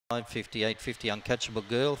550, 850, Uncatchable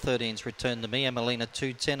Girl. 13's Return to Me, Emelina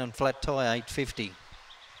 210 and Flat Tyre 850.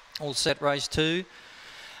 All set, race 2.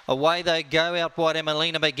 Away they go, out wide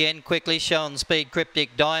Emelina again, quickly showing speed,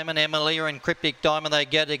 Cryptic Diamond. Emelina and Cryptic Diamond, they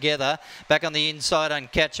go together. Back on the inside,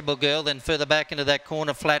 Uncatchable Girl, then further back into that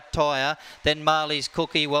corner, Flat Tyre. Then Marley's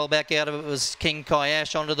Cookie, well back out of it was King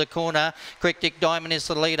Kayash onto the corner. Cryptic Diamond is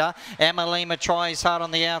the leader. Emelina tries hard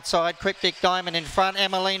on the outside. Cryptic Diamond in front.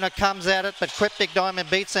 Emelina comes at it, but Cryptic Diamond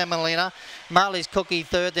beats Emelina. Marley's Cookie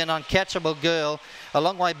third, then Uncatchable Girl. A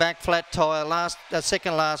long way back, Flat Tyre,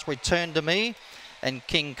 second last, Return to Me. And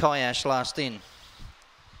King Kayash last in.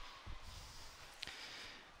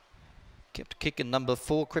 Kept kicking number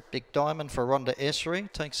 4, Cryptic Diamond for Rhonda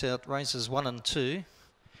Essery. Takes out races 1 and 2.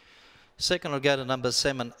 Second will go to number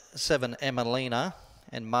 7 Emelina.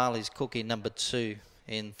 And Marley's Cookie number 2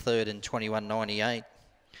 in third in 21.98.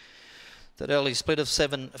 That early split of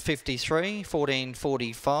 7.53,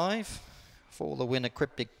 14.45 for the winner,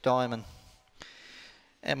 Cryptic Diamond.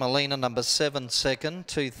 Emelina number 7 second,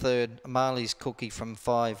 2 third, Marley's Cookie from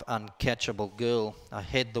 5, Uncatchable Girl.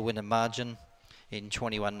 Ahead the winner margin in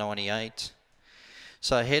 21.98.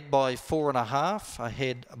 So ahead by 4.5,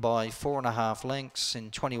 ahead by 4.5 lengths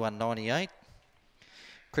in 21.98.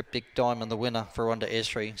 Cryptic Diamond the winner for Rhonda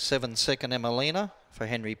Essery. 7 second Emelina for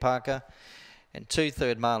Henry Parker. And 2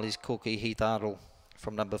 third Marley's Cookie, Heath Ardle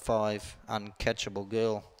from number 5, Uncatchable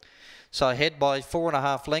Girl. So ahead by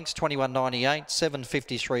 4.5 lengths, 21.98,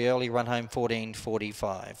 7.53 early, run home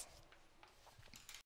 14.45.